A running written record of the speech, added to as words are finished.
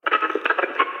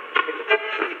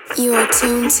You are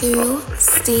tuned to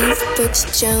Steve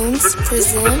Butch Jones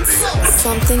presents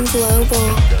Something Global.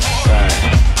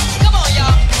 Come on,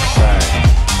 y'all.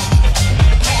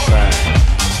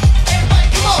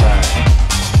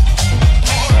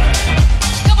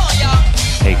 Come on, y'all.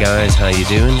 Hey guys, how you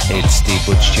doing? It's Steve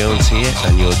Butch Jones here,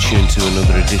 and you're tuned to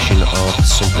another edition of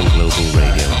Something Global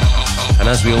Radio. And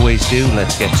as we always do,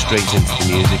 let's get straight into the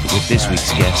music with this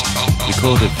week's guest,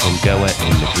 recorded from Goa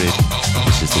in Madrid.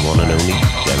 This is the one and only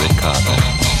Derrick Carter.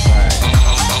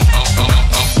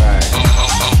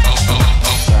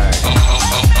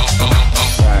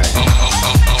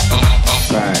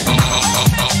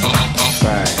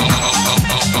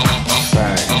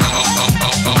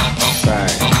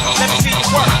 Let me see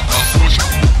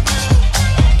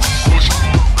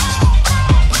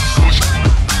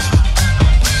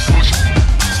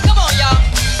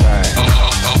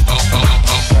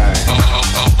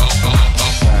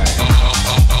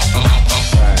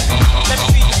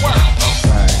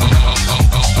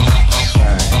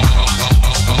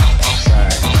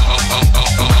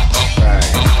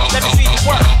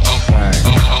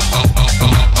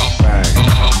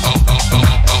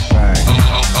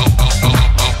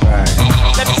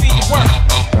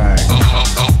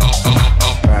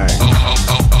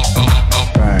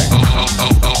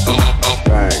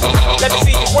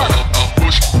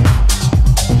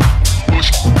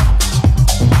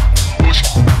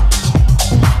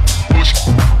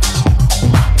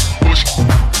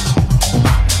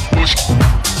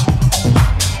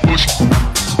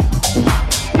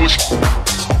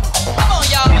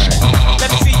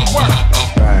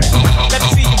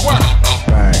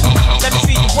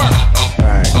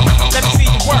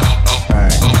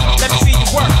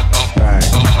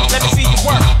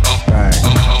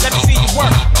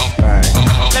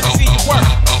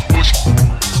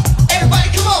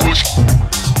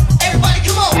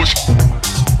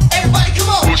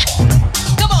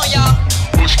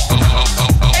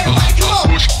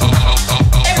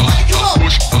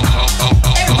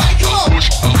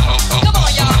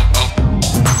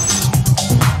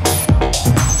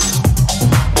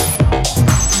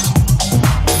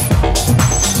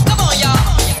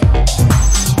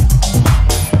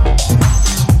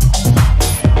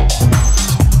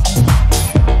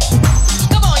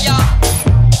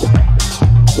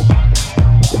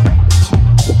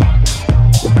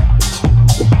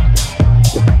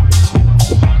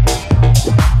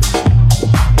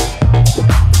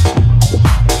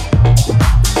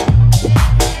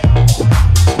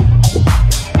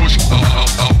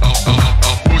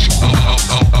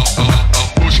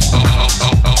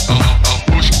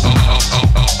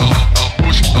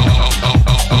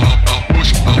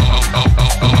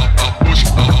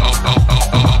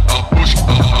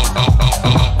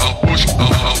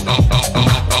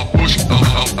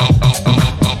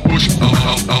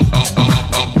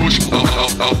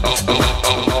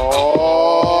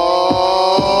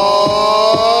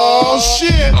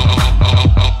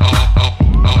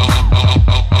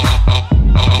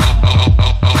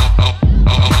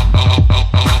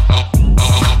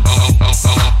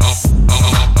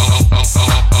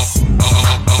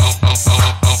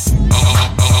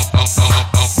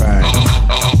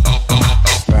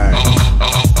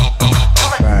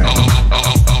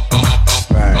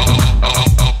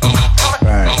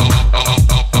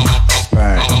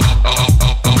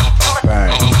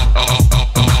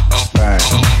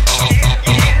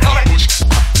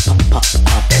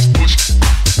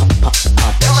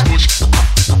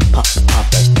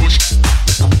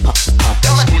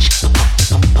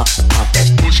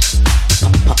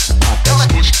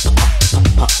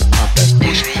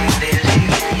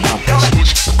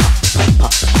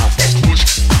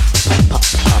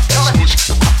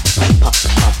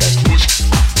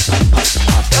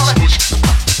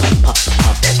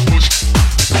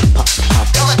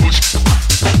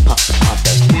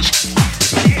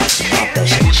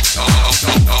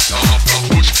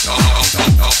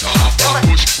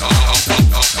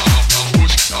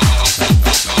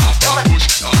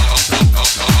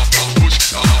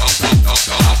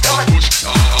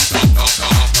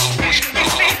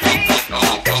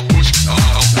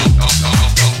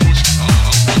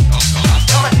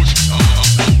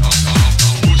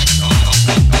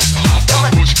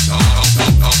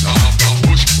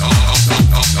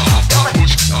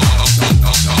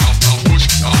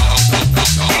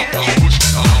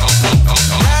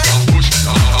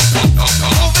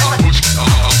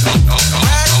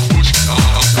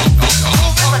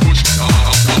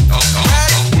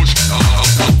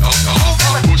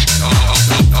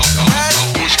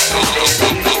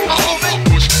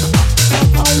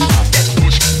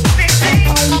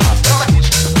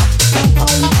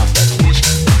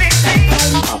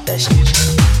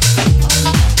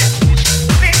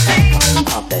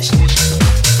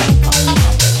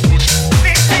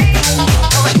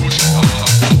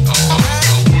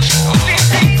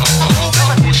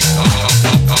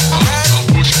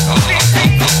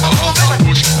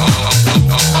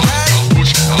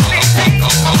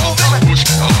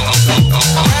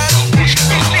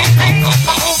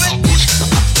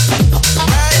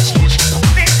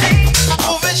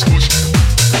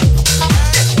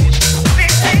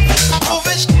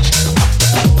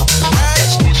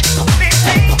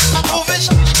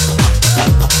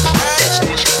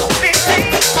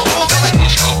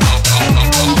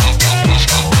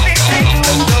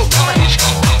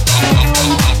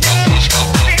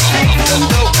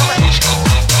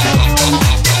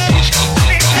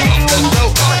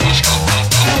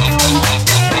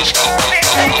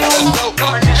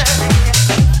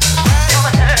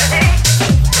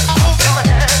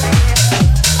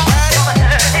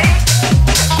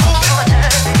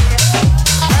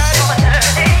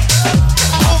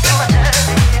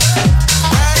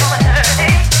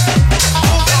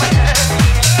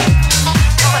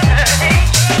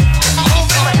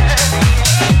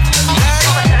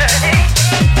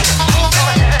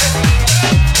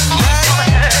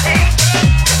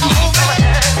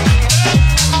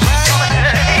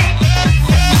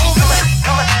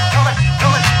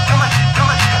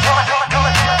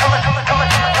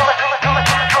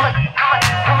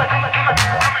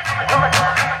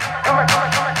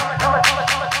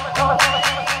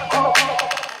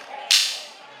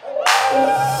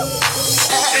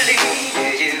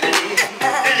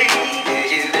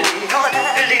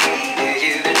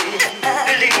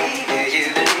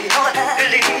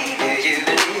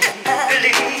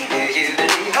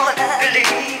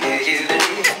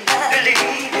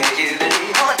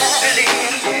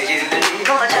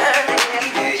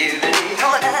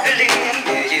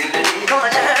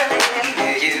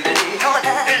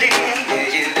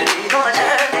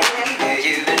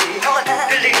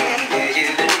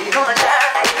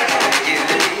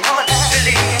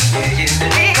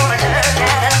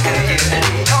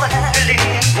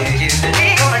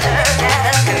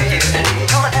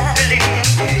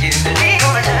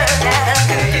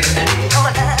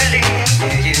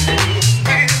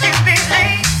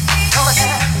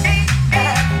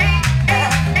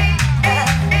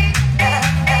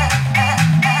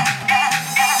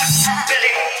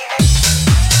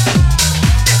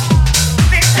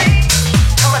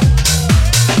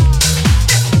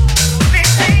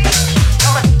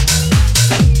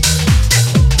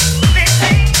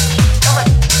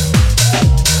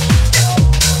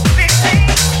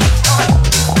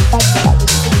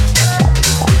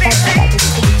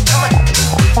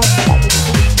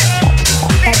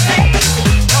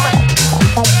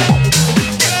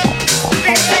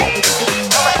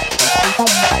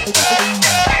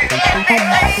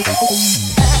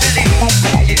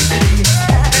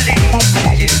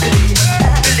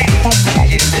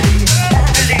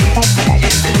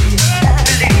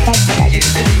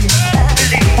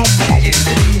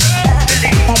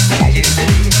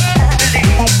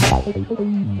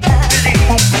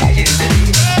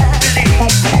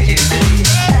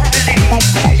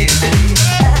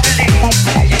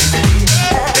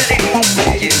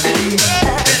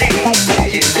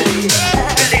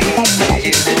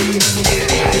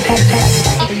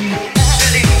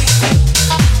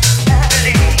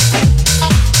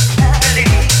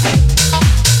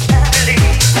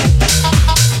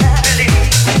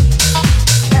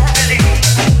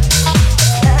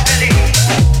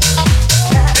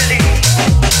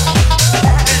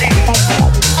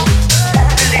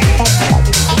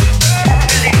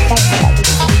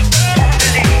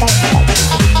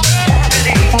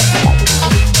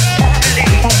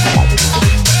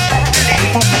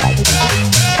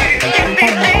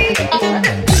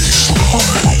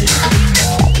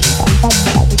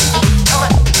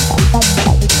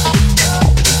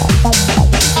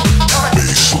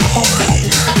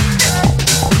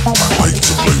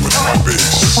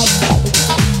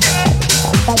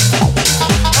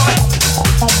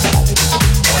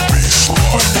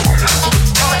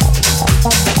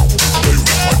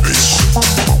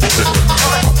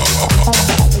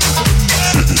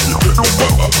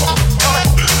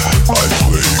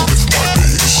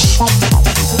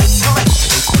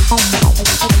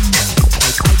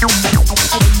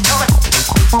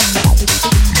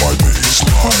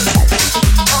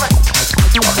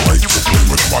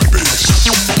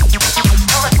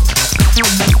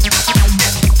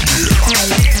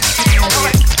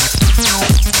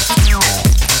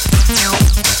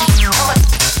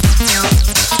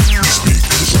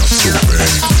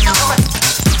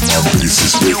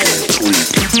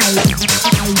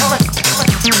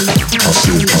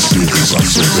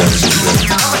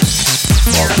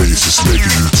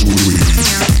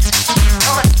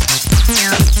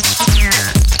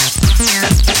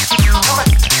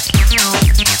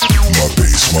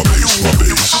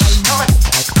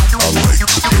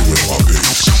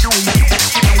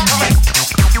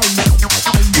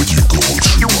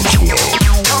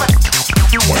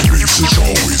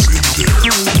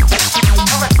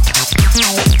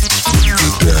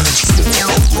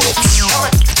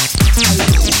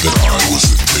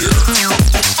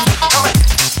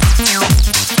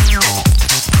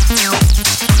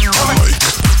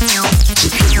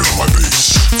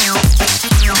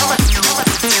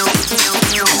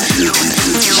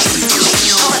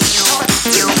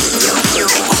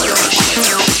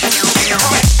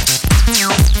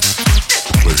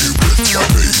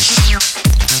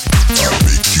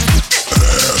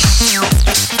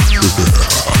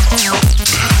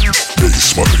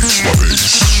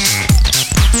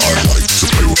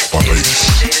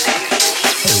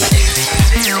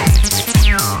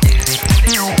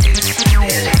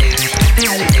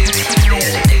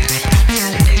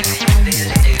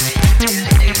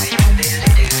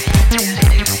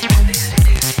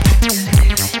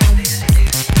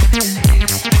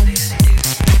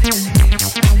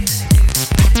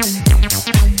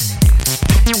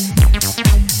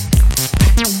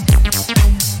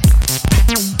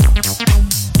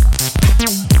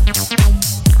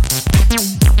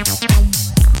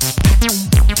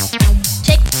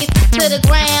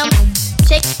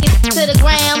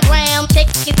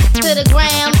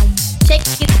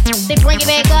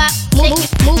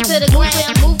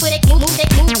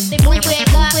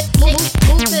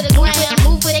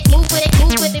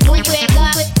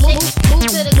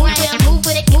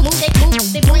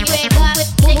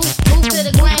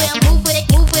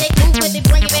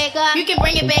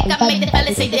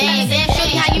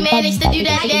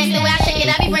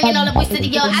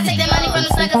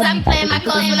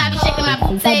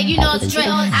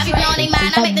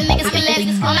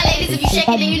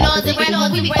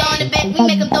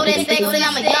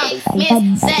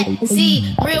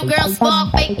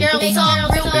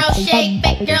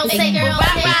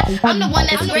I'm the one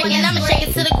that's breaking, I'ma shake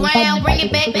it to the ground, bring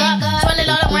it back up, twirl it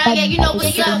all around, yeah, you know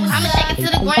what's up. I'ma shake it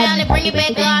to the ground and bring it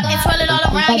back up, and twirl it all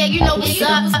around, yeah, you know what's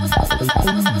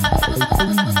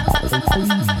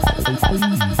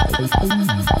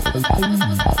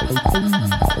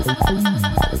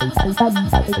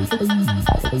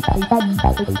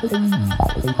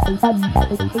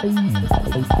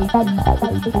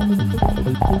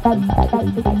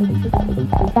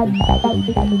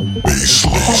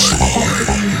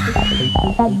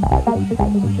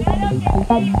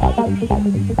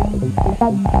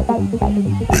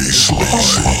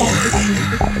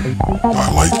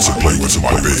I like to play with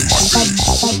my bass.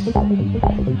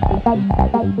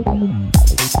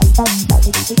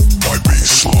 My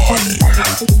bass line.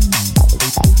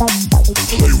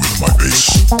 Play with my bass.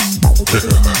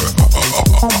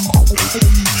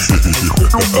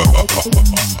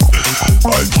 I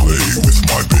play with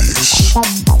my bass.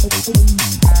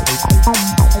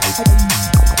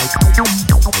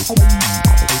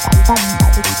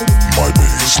 My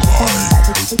bass line.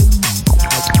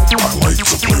 I like to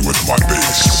play with my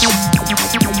bass.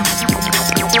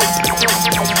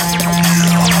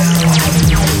 Speakers are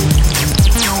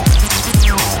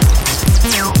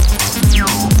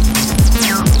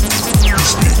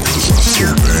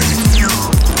so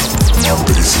bang. My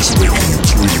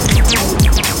bass is making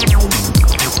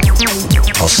you tweak.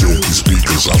 I said these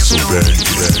speakers are so bang.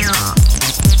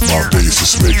 My bass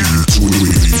is making you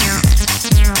tweak.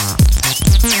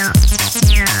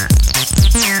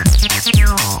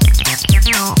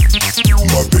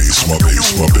 My bass, my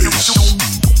bass, my bass.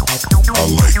 I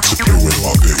like to play with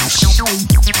my bass.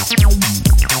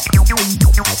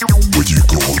 When you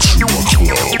go to a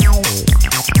club,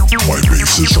 my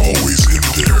bass is always in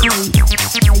there. When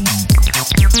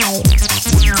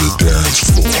the dance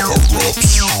floor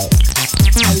erupts,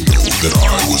 you know that I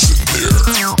was in there.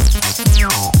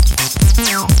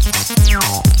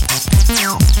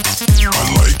 I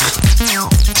like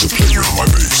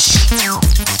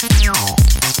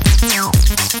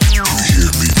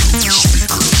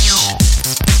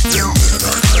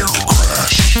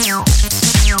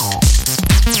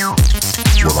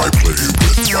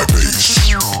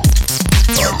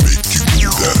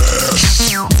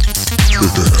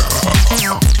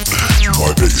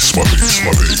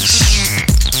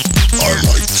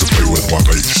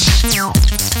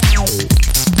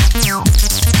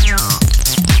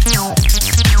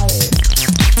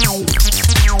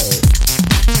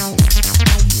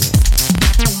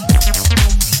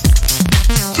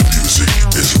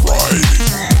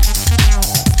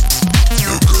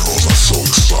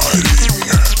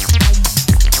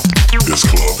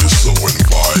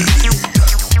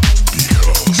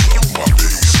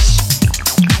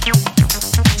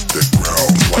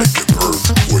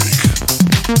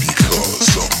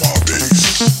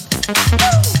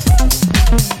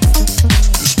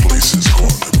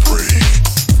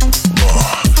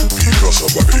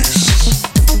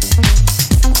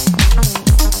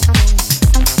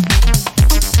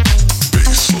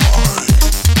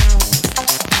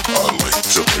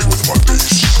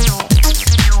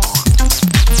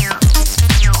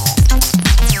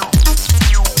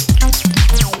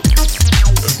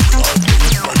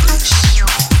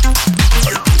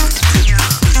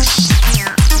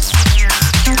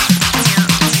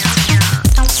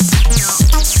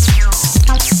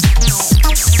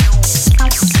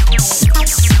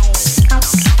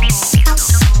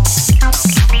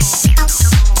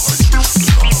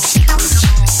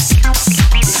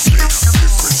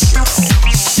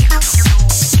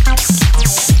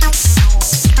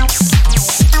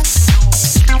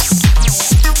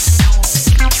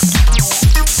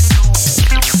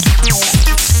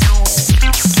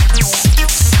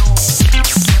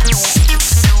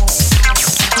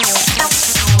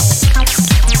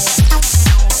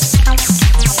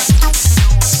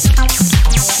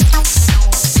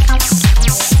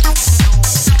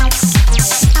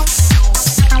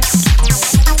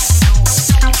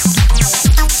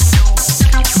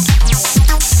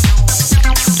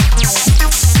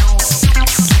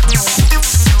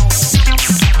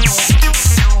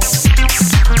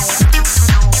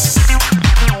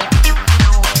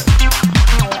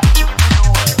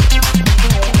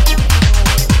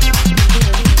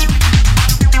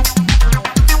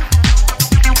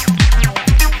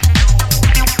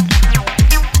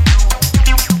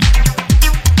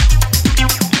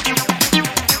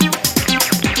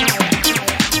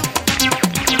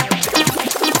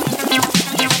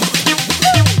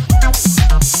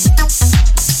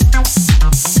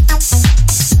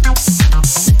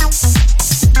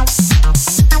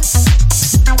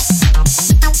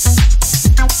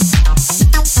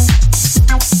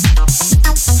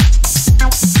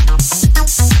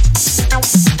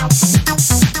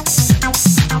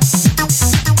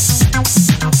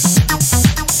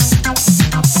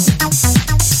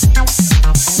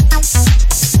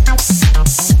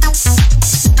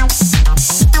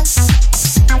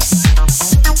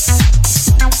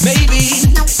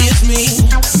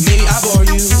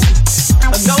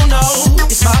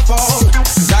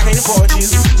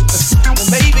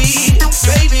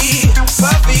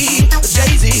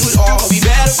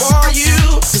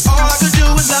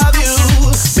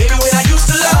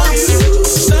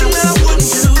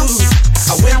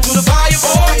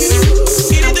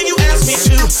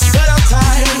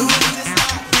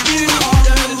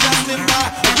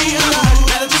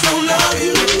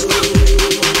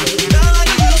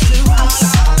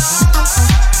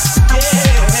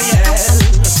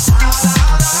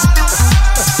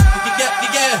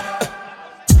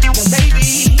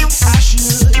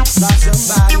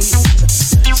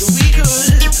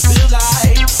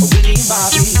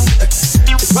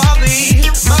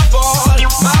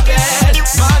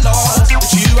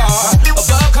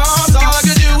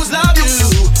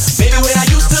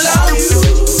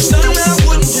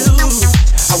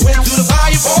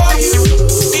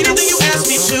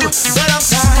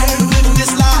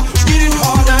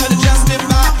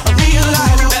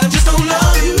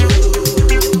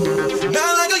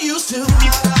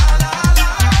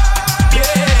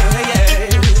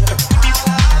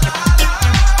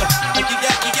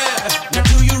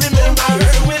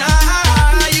When I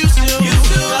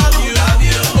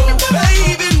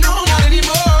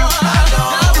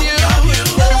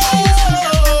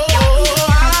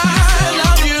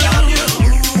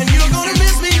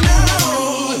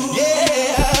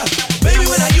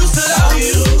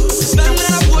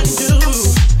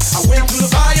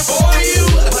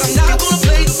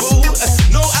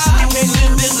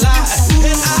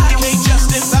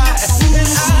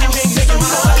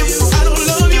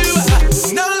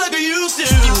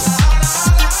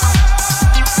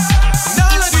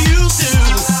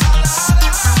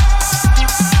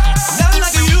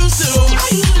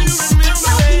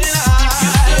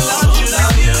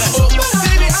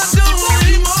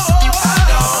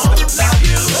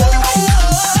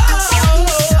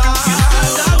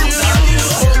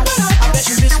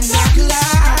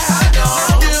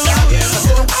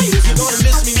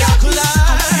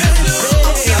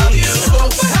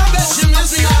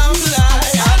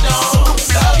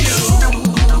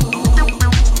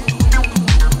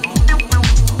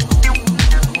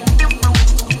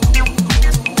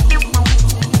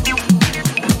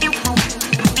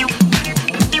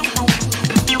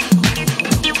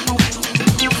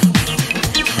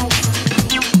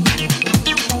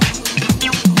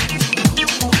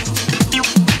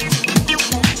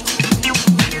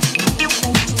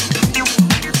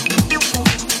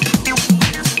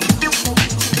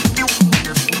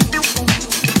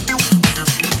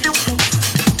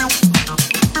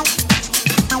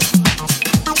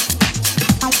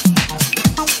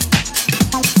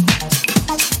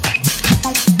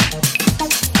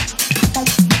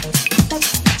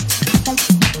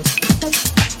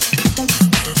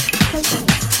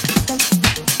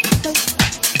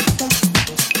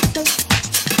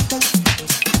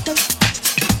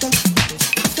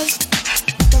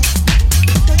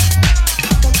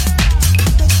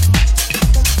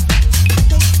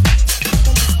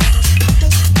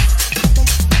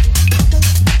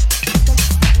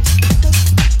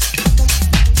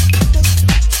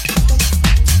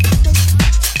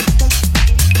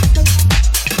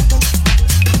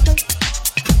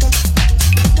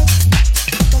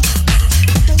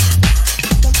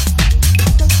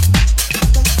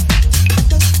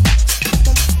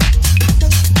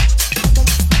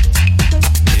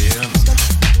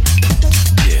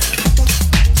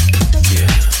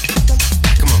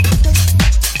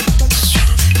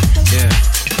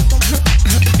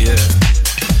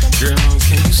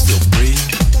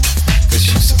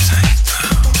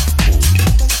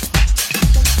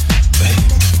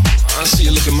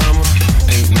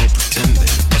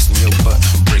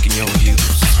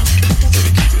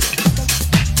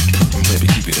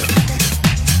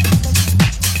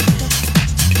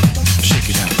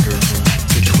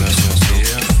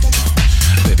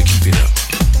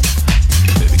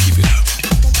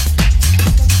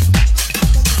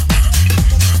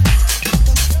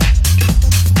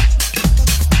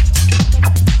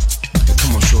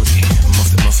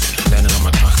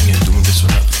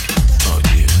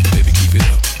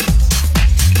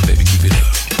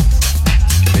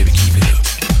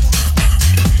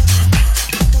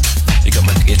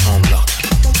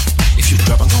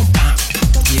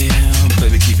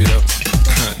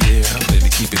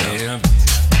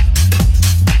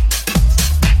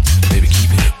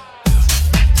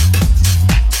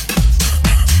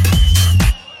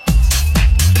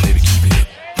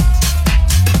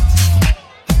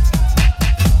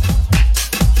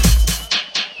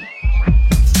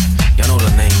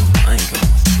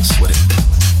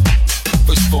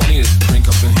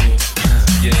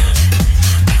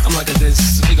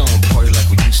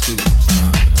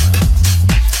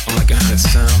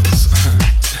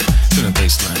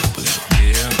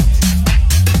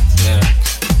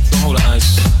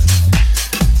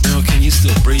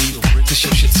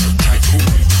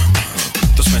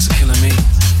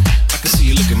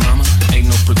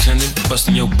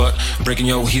breaking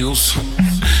your heels.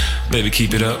 Baby,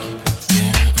 keep it up.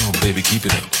 Yeah, oh baby, keep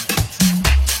it up.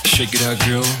 Shake it out,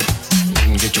 girl.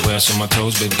 Get your ass on my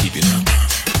toes, baby, keep it up.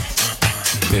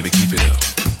 Baby, keep it up.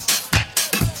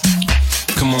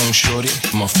 Come on, shorty,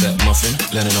 muff that muffin.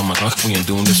 Let it on my clock, we ain't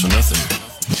doing this for nothing.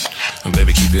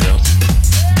 Baby, keep it up.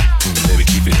 Baby,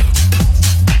 keep it up.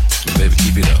 Baby,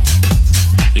 keep it up.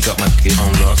 You got my gate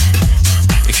on lock.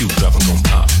 If you drop, I'm gon'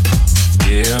 pop.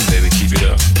 Yeah, baby, keep it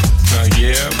up.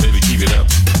 Yeah, baby, keep it up.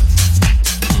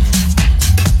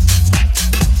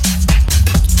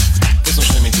 There's no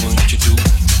shame in doing what you do.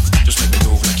 Just make me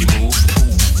move like you move.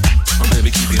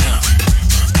 Baby, keep it up.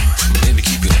 Baby,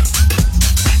 keep it up.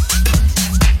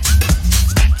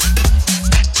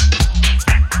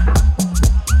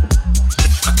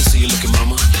 I can see you looking,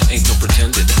 mama. Ain't no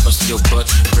pretending. Busting your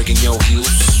butt, breaking your heels.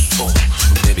 Oh,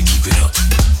 baby, keep it up.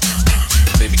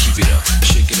 Baby, keep it up.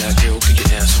 Shake it out, girl. Get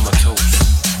your ass on my toes.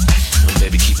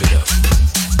 Baby, keep it up.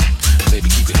 Baby,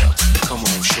 keep it up. Come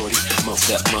on, shorty. Muff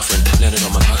that muffin. Let it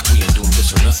on my cock. We ain't doing this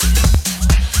for nothing.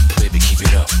 Baby, keep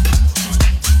it up.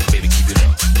 Baby, keep it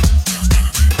up.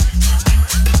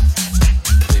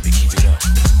 Baby, keep it up.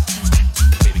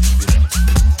 Baby, keep it up.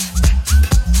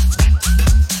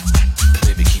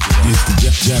 Baby, keep it up. It's the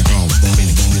jack on.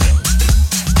 Baby, keep it up.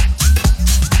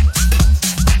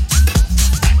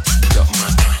 Got my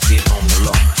feet on the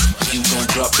lock. You gon'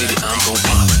 drop, baby, I'm gon'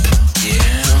 pop.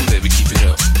 Yeah, baby, keep it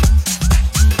up.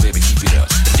 Baby, keep it up.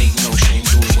 Ain't no shame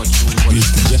doing what you want. It's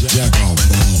the jack on.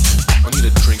 I need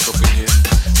a drink up in here.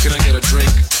 Can I get a drink?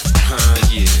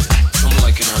 Yeah. I'm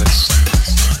liking how this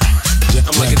sounds.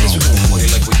 I'm liking this. We gon' party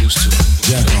like we used to.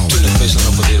 Turn the bass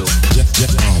up a little.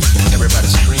 Everybody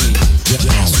scream.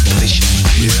 Delicious.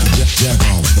 Yeah.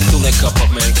 Fill that cup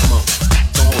up, man. Come on.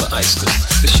 Don't hold the ice,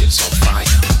 cause this shit's on fire.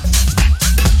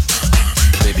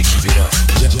 Baby, keep it up.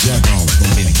 Baby,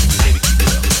 keep it up.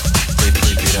 Baby,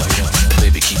 keep it up.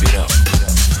 Baby, keep it up.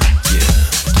 Yeah.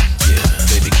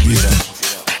 Baby, keep it up.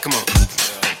 Come on.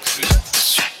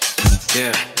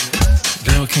 Yeah.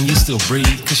 Girl, can you still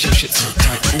breathe? Cause your shit's so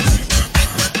tight.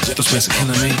 Ooh. Those pants are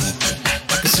killing me.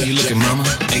 I can see you looking, mama.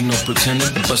 Ain't no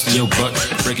pretending. Busting your butt,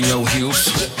 breaking your heels.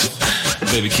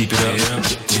 Baby, keep it up.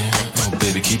 Yeah. Oh,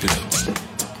 baby, keep it up.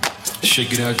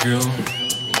 Shake it out, girl.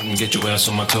 Get your ass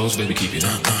on my toes, baby, keep it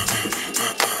up.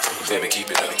 Baby, keep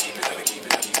it up.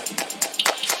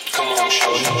 Come on,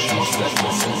 show me. Let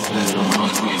it on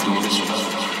us. We ain't doing this for nothing.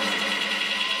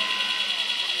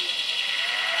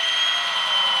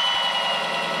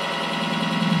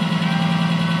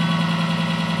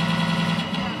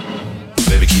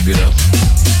 Baby, keep it up.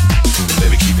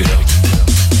 Baby, keep it up.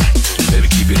 Baby,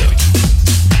 keep it up.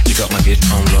 You got my get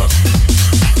on lock.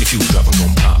 If you drop, I'm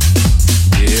gon' pop.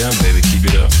 Yeah, baby, keep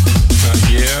it up.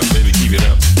 Yeah, baby, keep it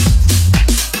up.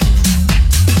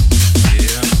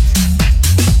 Yeah.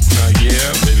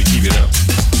 Yeah, baby, keep it up.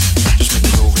 Just make me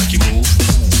move like you move.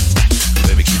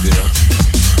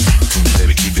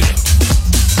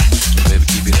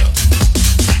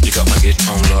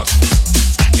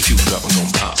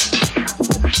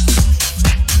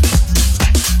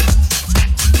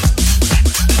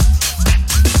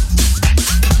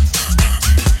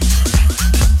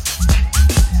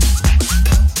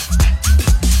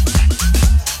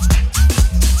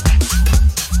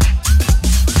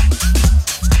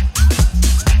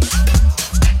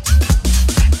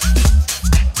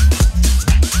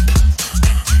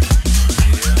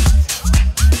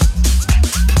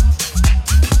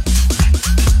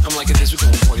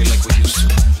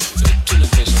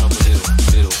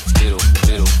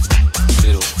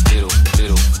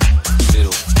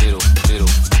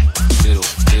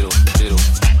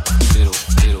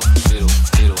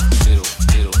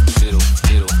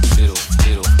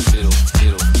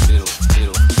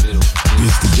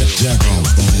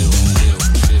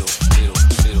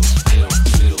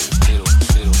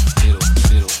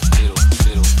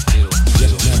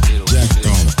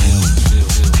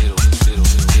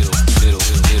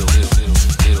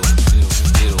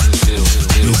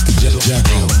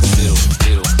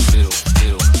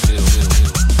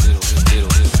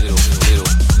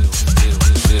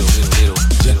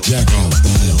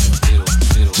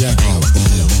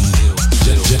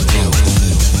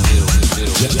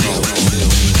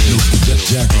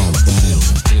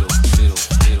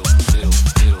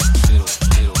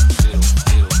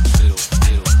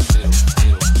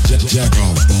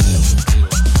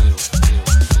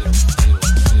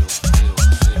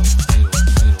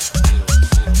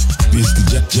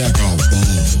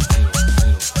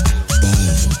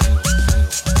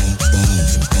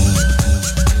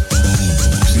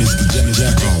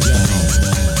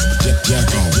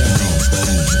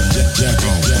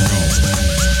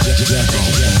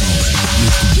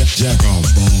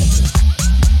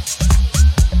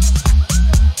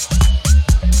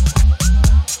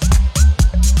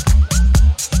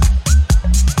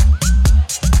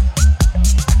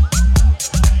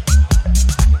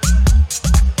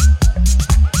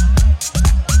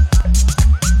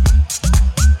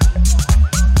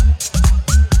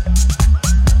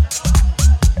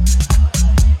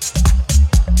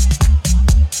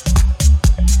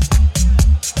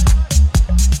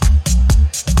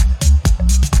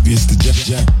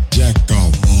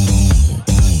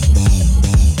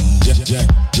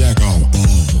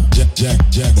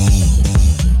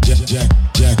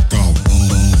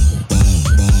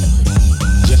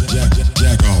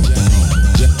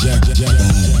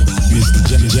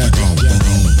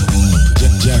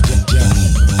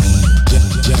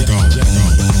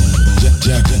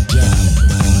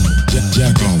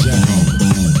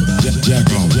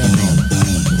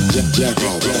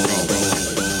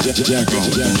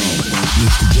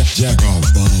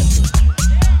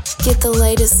 Get the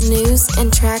latest news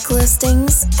and track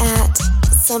listings at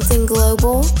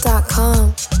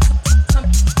somethingglobal.com.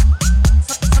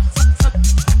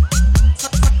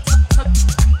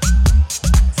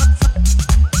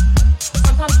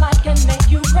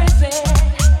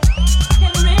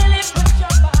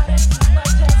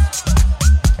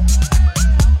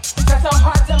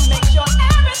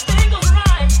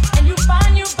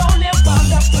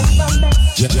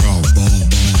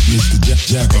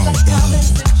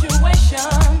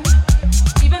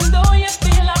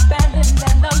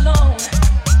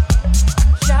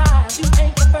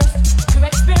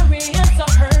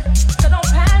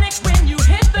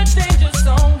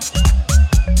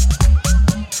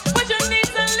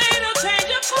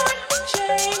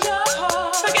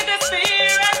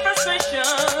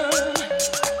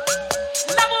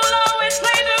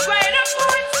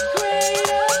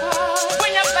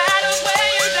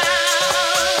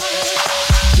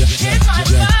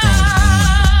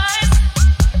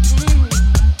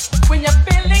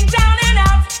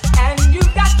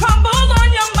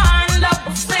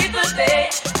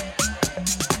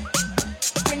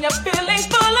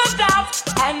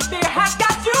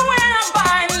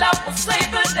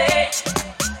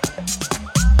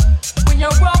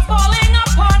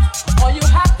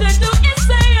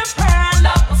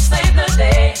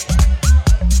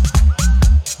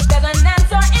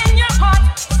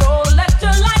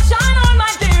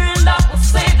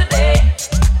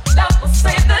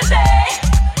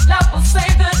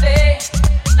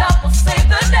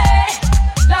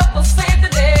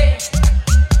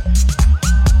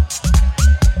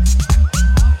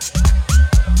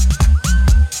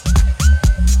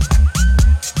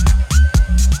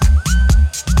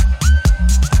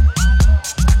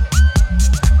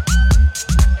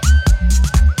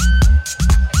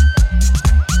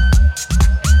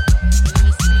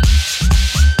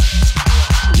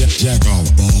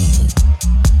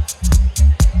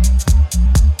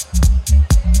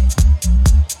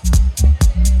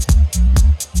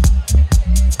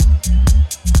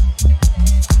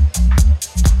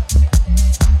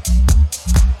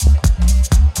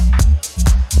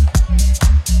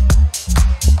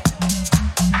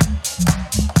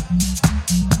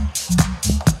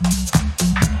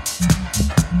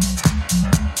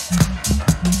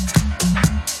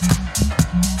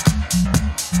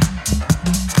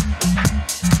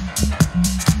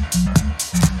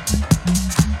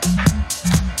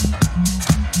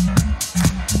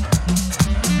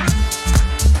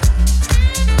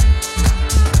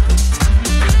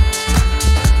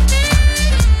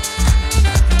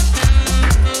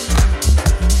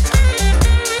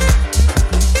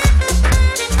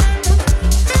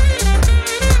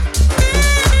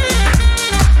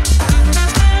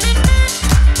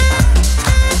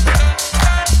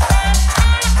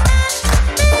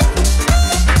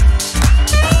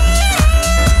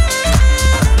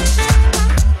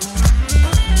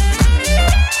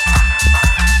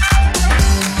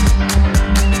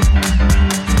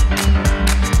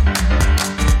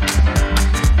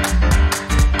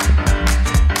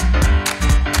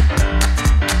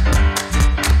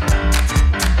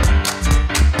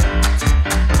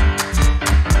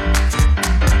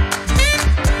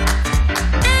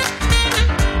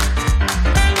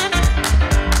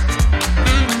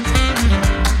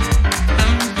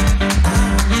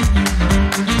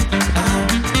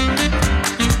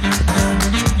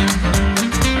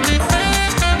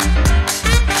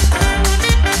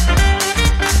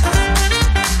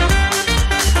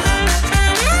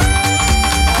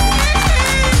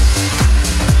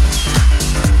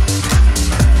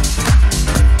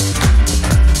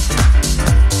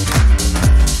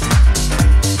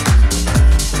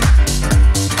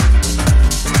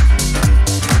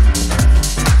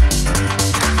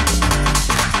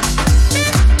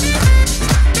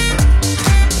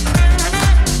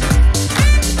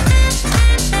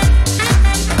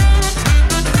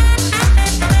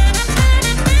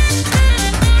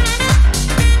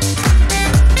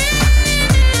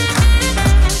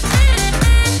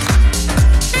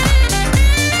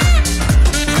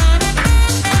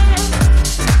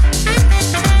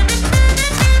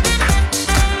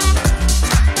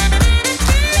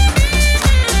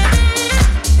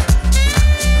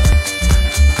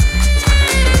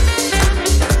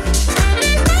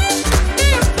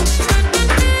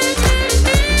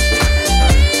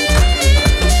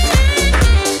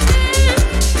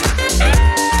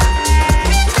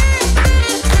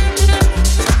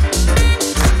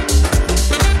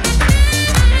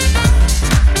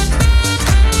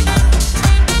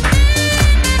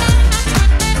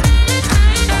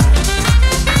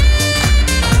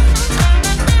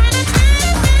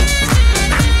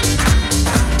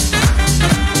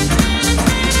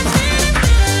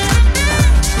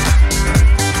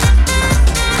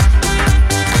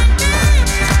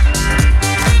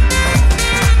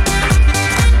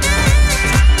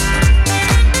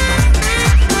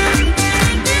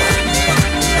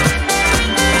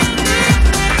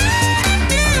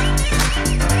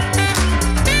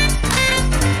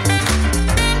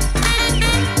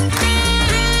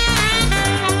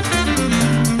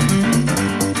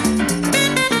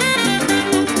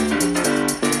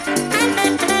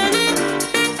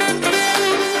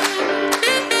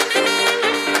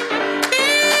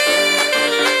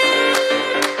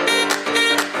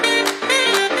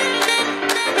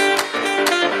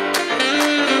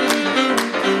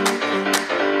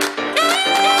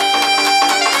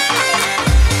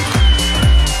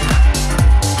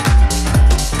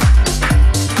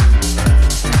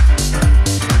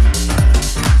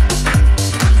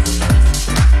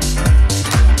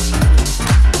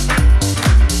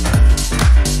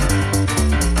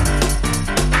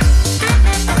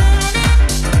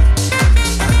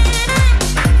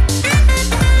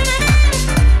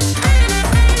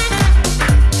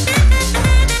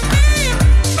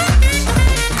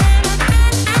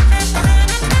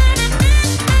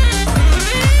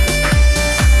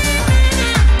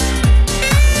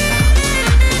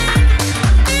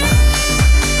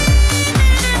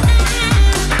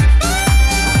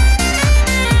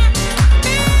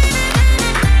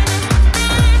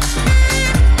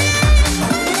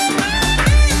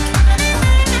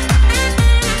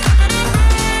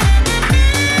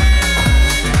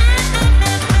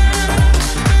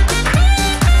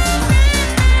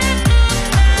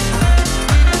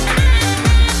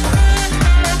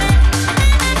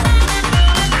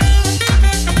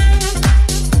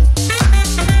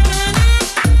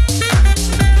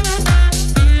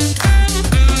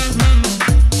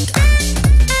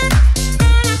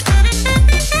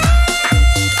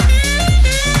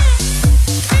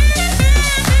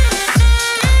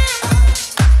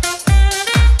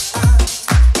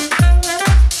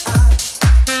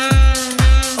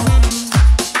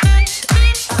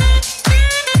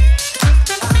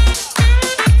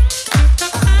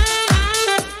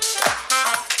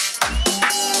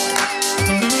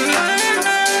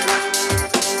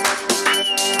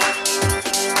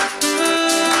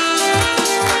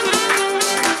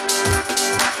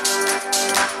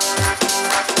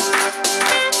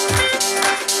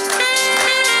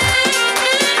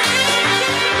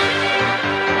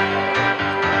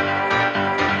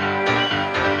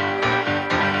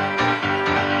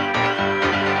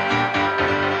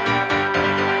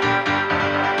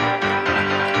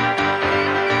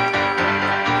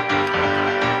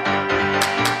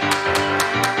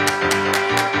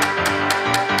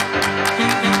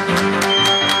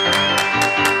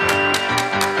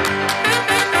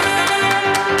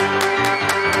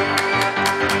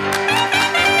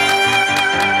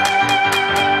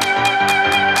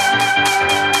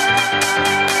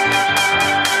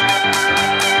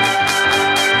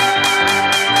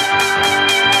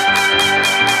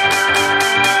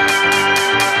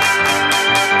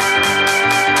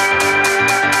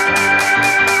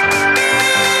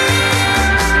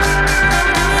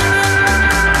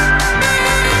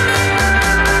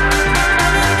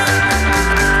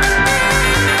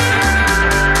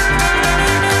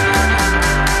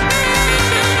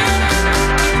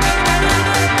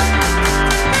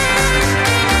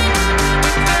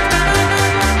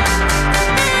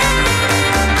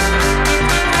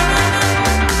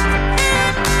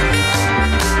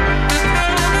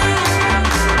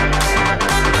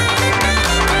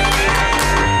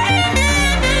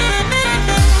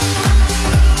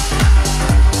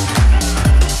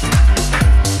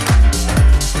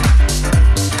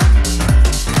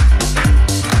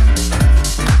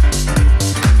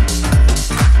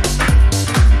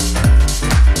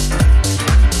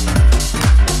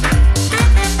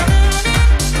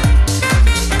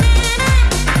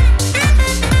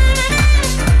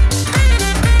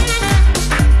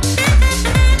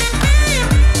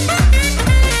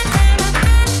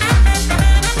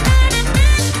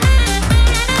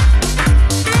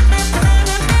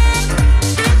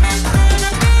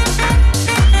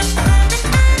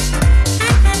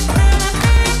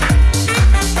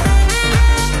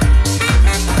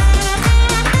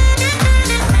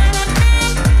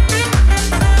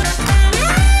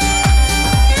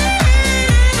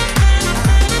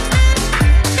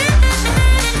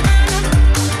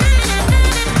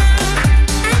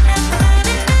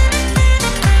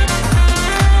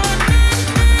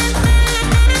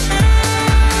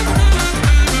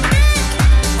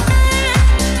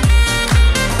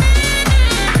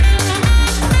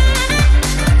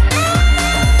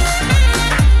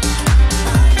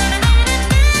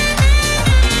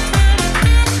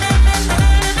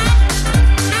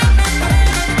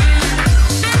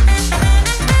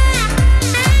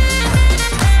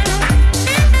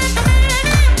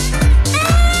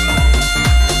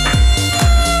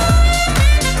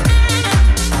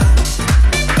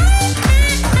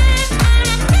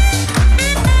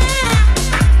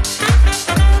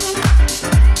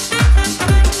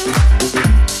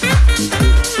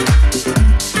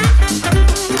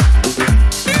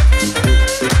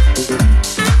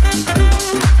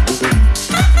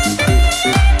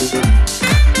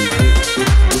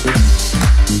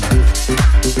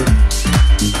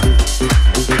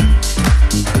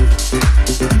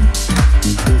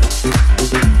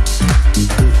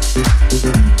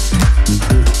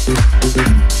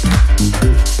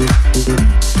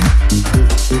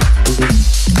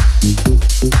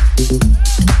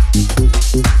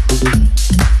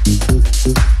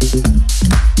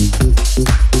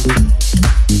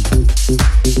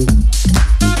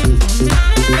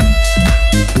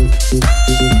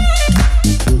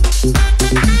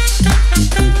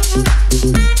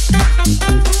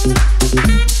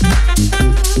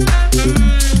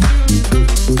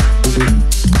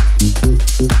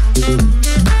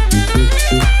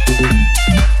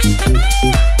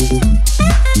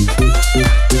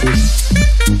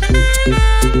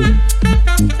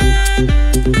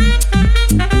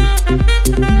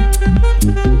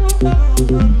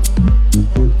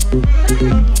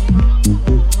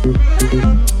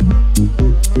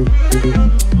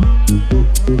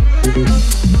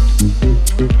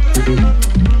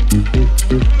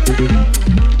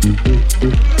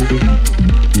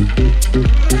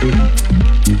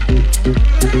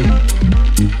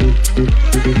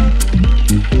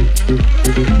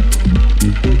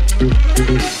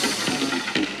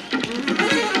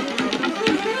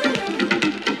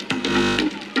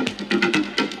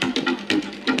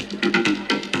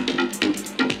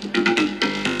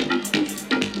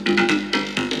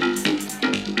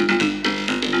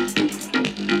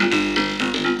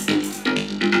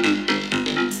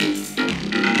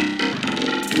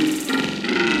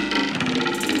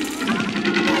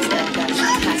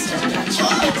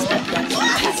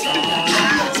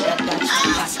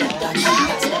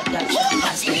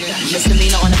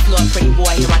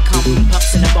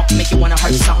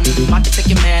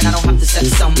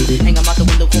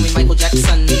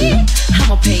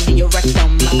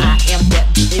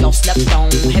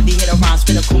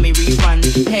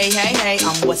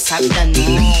 Have done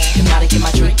hypnotic in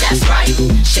my drink. That's right.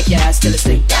 Shake your ass till it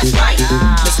stink. That's right.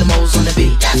 Mr. Mo's on the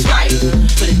beat. That's right.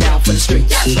 Put it down for the street.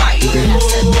 That's right.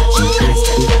 Pass that Dutch. Pass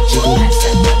that Dutch. Pass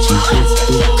that Dutch. Pass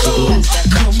that Dutch.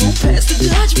 Come on, pass the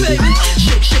Dutch, baby.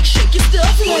 Shake, shake, shake your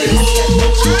stuff, ladies. Pass that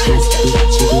Dutch. Pass that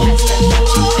Dutch. Pass that Dutch.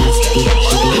 Pass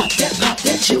that Dutch. Pop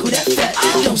that, jiggle that fat.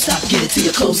 Don't stop, get it till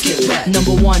your clothes get wet.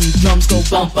 Number one, drums go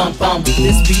bump, bump, bump.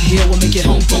 This beat here will make it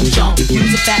home, boom, jump.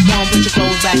 Use a fat one, put your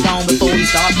clothes back on before you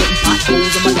start putting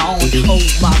potholes in my lawn. Oh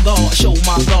my gosh, oh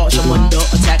my gosh, I'm under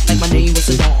attack like my name was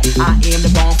Saddam. I am the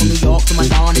bomb from New York to my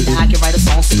lawn, and I can write a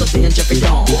song sicker than Jeffrey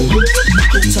Dawn.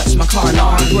 Don't touch my car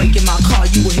alarm, breaking my car,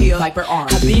 you will hear Viper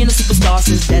arm. I've been a superstar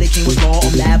since Derrick was raw.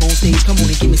 I'm live on stage, come on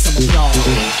and give me some applause.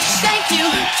 Thank you.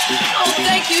 Oh,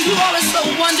 thank you. You all are so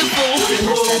wonderful.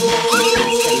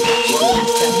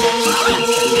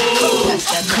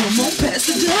 Come on, pass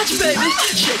the Dutch, baby.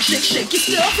 Shake, shake, shake your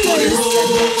stuff, ladies.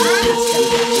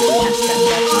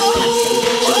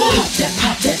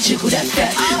 Pop that, jiggle that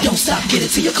fat. Don't stop, get it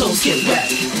till your clothes get wet.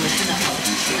 Listen up.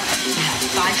 You have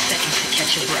 5 seconds to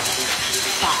catch your breath.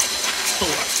 5, 4,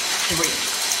 3,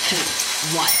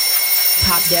 2, 1.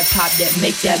 Pop that,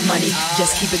 make that money.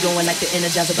 Just keep it going like the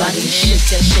Energizer Bunny. Shake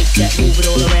that, move it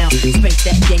all around. Spank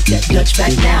that, yank that Dutch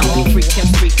back now. Freak him,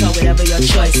 freak her, whatever your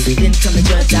choice. Then come the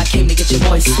judge, I came to get your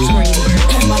voice. Scream,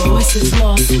 and my voice is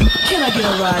lost. Can I get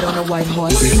a ride on a white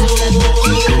horse?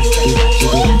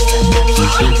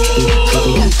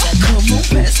 Come on,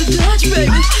 pass the Dutch,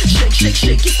 baby. Shake, shake,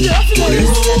 shake your stuff,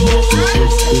 ladies.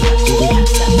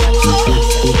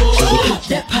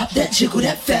 Pop that, jiggle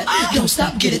that fat. Don't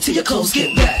stop, get it till your clothes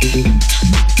get back.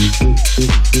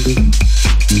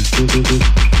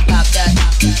 Pop that.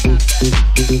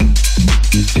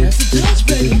 Pass the Dutch,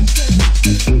 baby.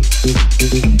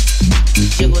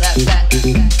 Jiggle that fat.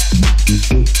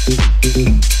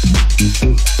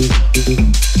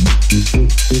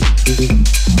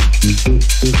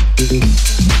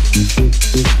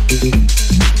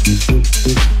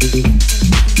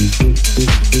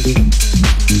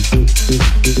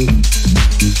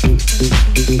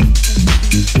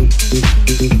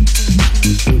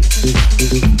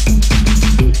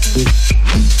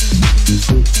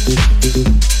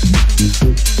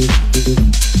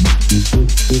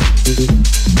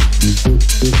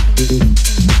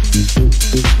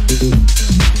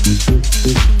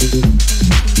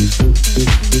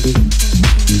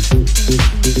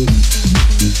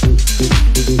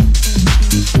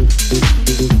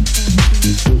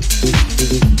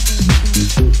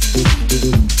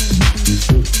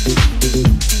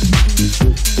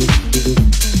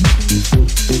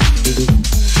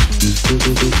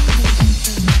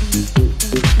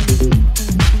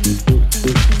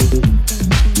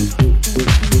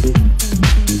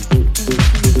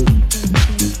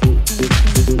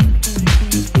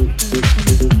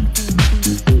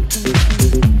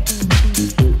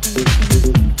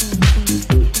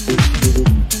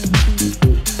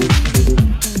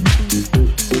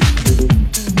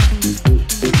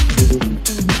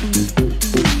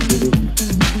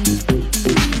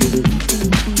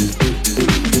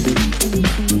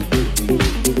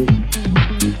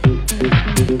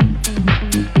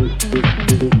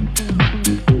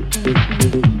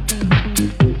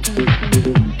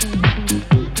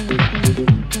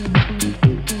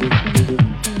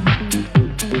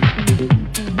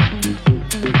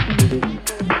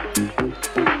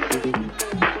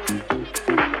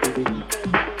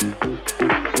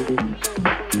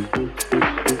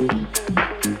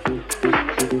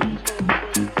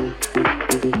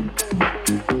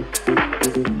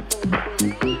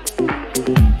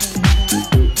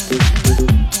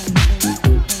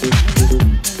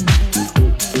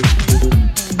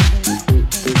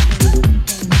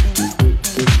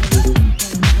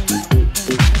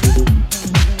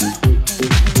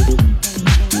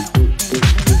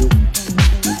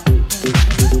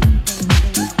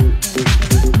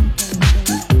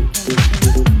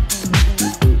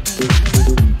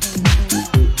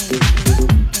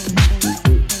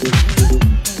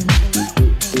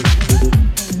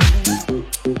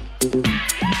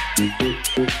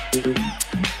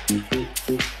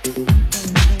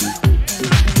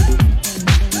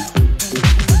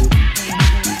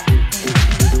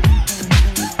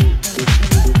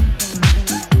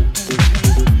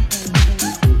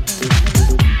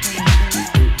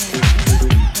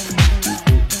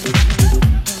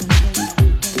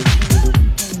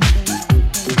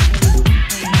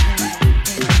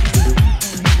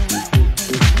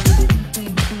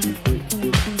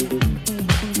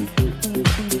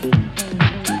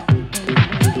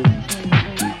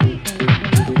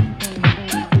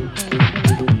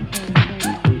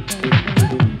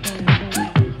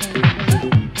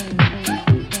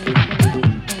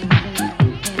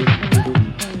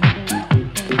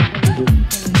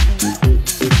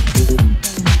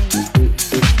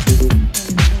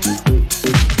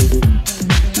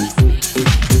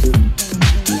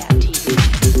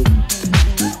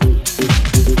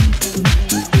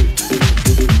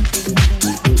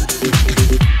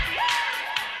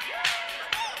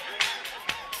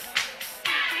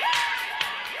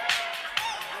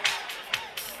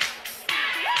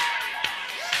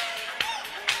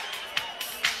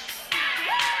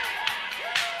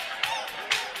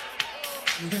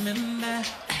 Remember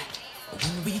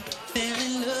when we fell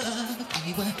in love,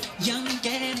 we were young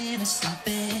and innocent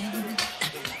then.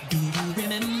 Do you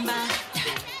remember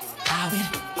how it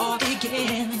all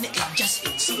began? It just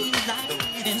seemed like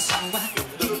it, and so I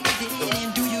did it.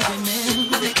 And do you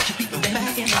remember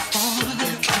back in the fall?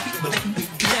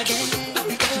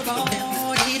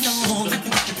 All day long.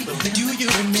 Do you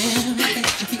remember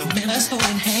us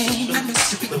holding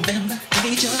hands? Remember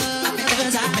each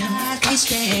other's eyes we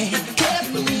stand.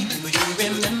 Do you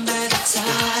remember the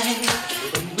time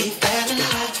when we fell in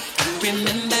love? Do you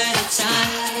remember the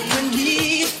time when we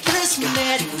first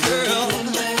met, girl?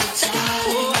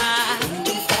 Oh,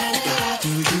 do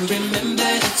you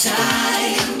remember the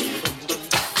time?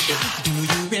 Do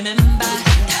you remember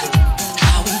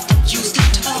how we used to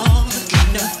talk? You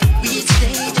know, we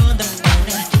stayed on the phone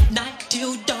at night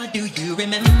till dawn. Do you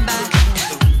remember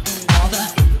all the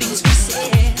things we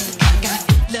said? Like I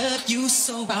love you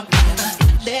so I'll never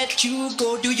let you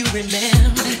go. Do you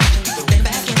remember? Way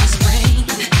back in the spring,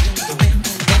 when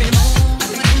every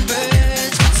morning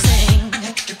birds would sing.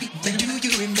 Do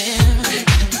you remember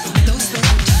those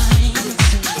special times?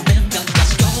 Remember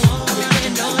just go on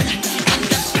and on in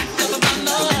the back of my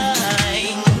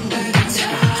mind.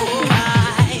 Oh,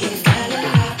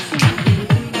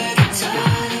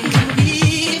 when we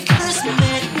first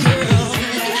met, girl. Oh,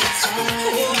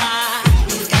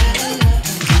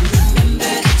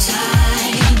 remember the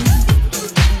time.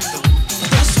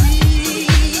 Those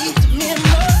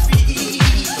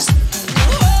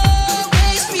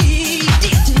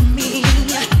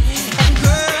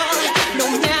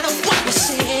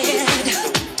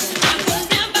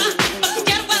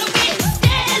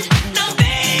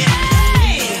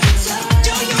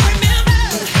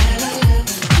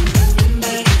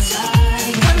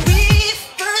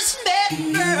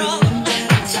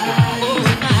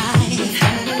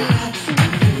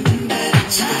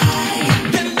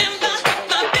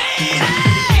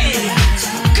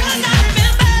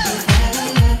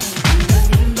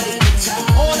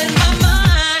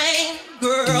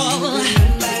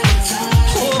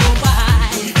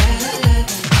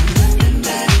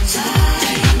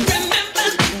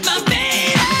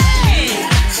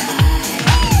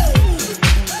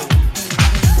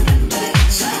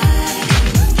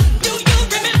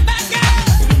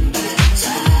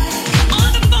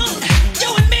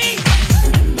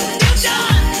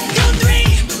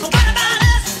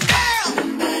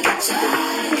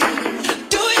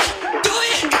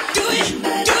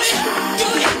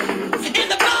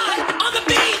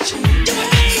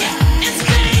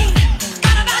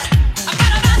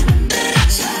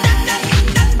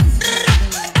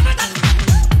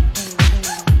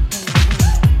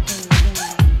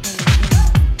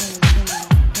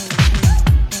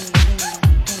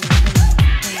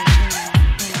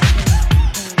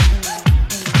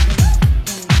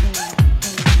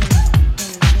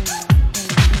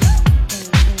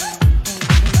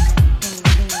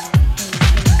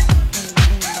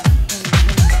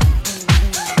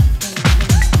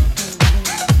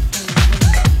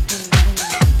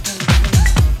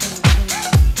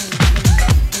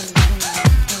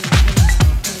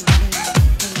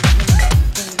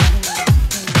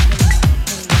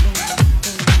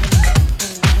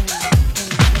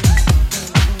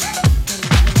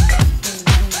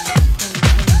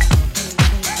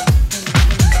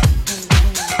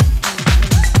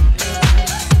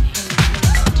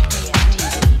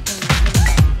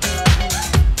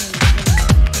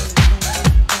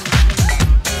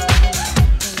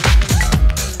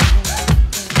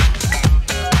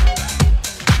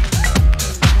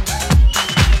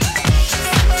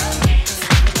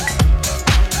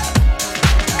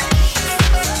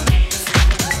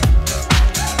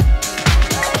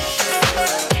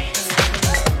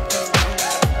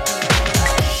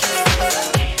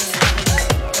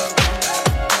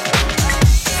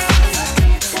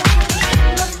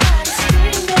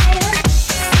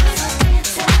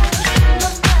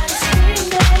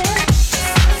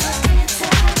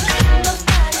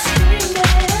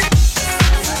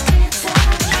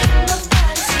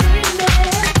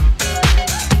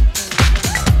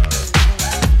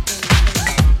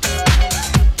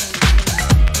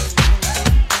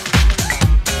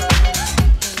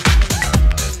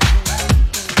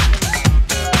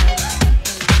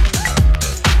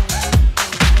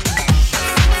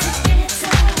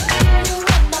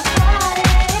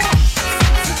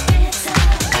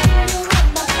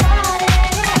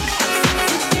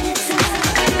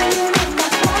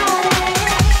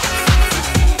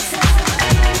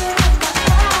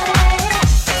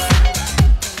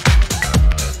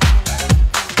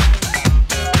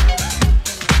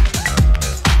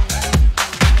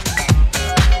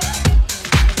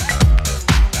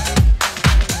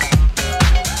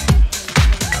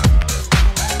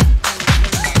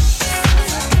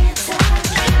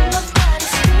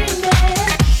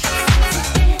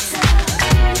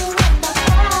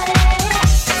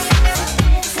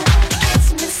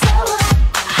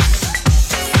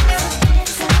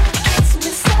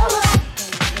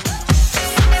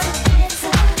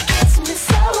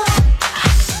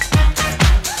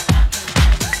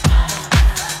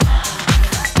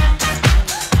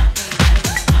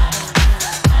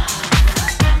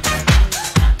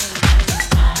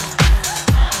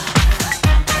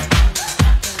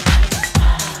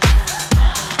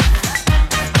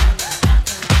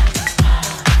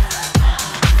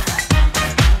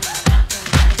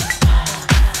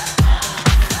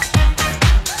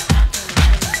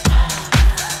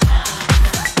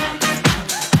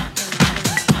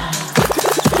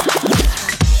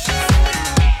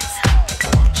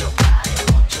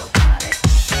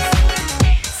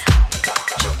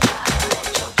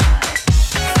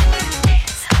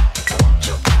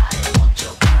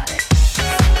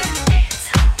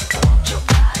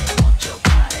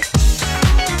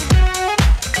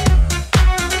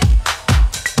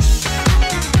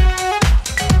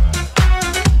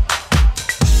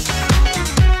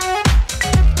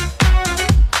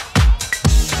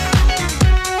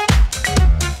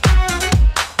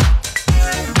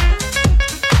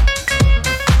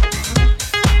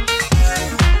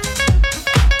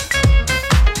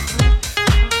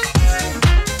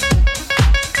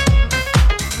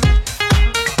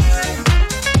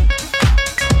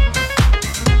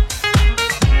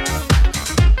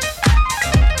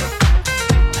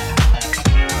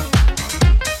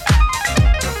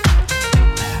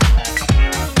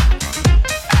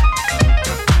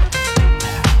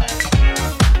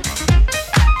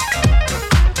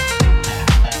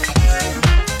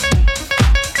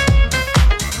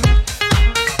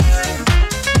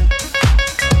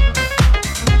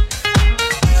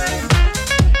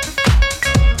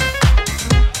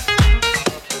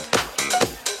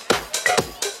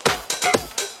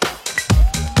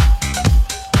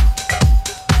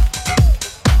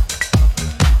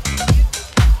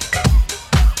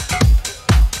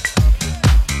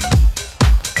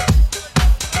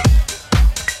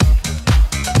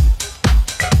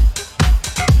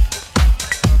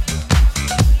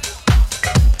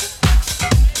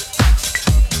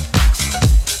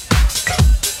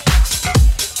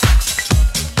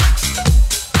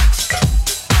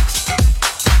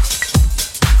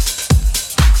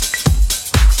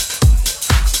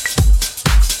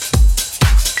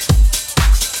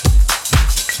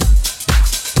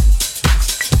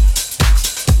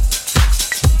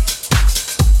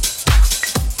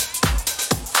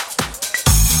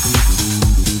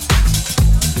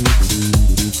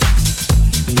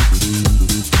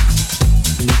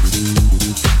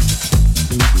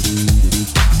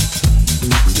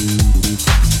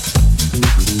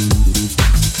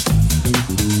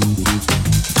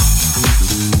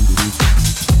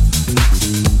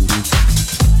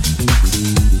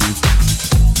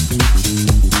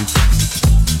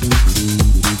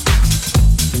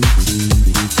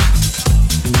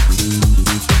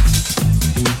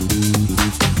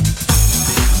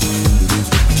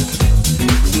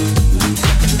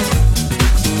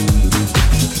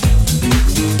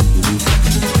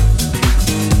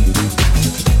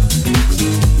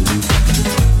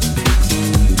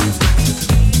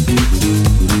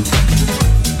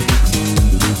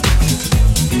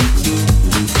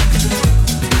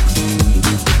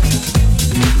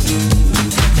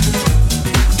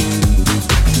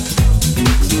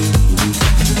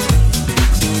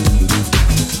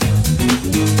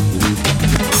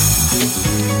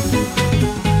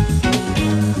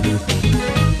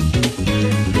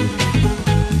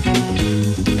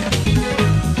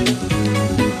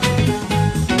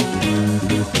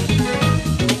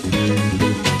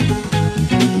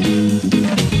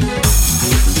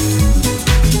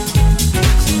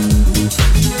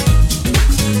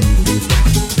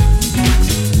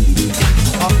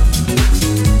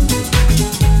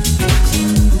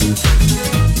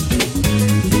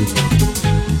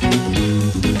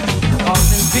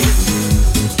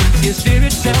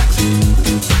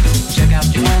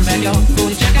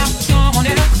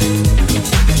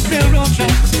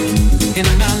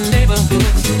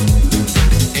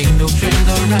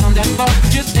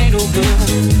so good.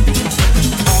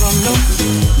 Wanna know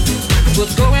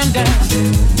what's going down?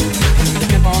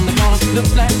 Step on the corner,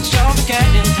 looks like the sharp cat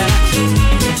in town.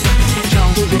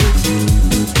 Jungle rules,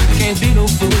 can't be no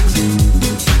fool.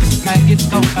 Might get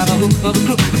caught by the hook of the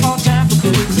crook. All time for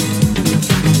cool.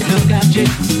 Look out,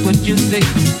 Jake, what you say,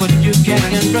 what you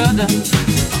carrying, brother?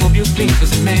 I hope you please,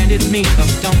 'cause the man is me, so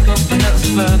don't go for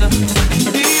nothing further.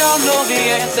 We all know the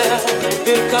answer,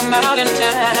 it'll come out in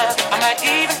time. I might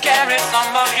even carry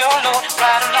some of your load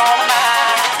right along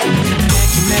mine.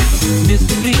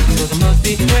 Mr. Please, 'cause I must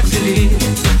be Hercules.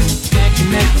 Thank you,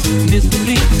 man, Mr.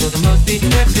 Please, 'cause I must be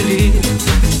Hercules.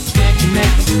 Thank you,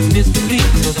 man, Mr. Please,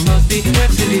 'cause I must be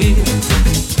Hercules.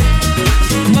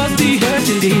 I must be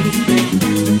Hercules.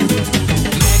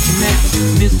 Thank you, man,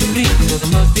 Mr. Please, 'cause I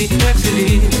must be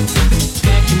Hercules.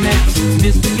 Thank you, man,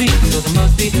 Mr. Please, 'cause I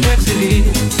must be Hercules.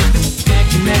 Thank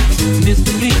you, man,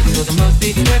 Mr. Please, 'cause I must be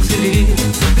Hercules.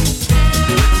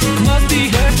 I must be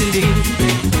Hercules.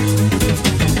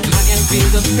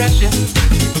 Feel the pressure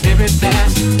from every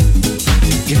side.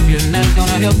 If you're not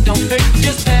gonna help, don't hurt,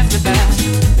 just pass it by.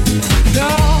 No,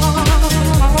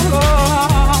 no,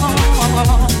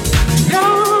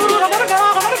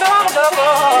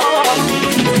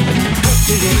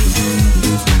 Hercules,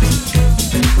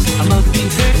 I must be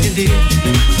Hercules.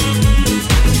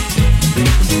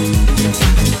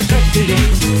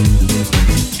 Hercules,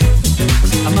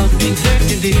 I must be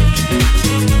Hercules.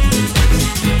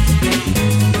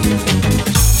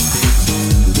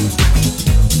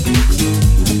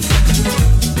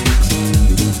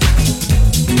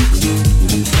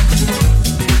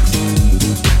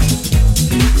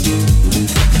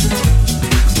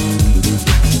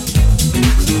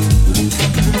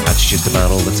 Just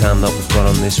about all the time that we've got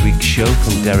on this week's show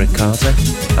from Derrick Carter.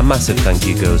 A massive thank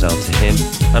you goes out to him,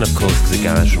 and of course to the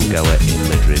guys from Goa in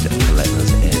Madrid for letting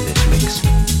us air this mix.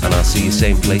 And I'll see you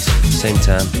same place, same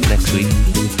time next week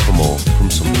for more from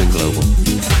Something Global.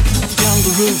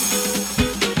 Jungle rule,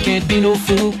 can't be no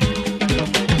fool.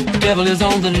 Devil is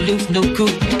on the loose, no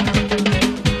cool.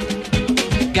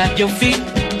 Got your feet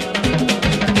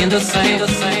in the sand.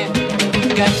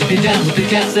 Got to be down with the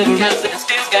cats that are got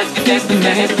to taste the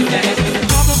man.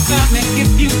 Talk about me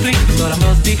if you please, but I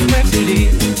must be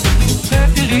Hercules.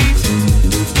 Hercules,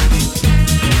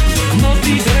 I must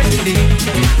be Hercules.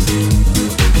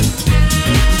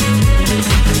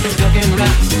 Ducking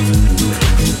rock,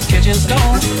 catching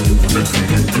stone.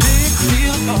 Big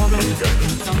seal all over.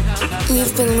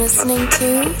 You've been listening to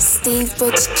Steve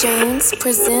Butch Jones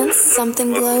presents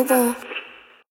Something Global.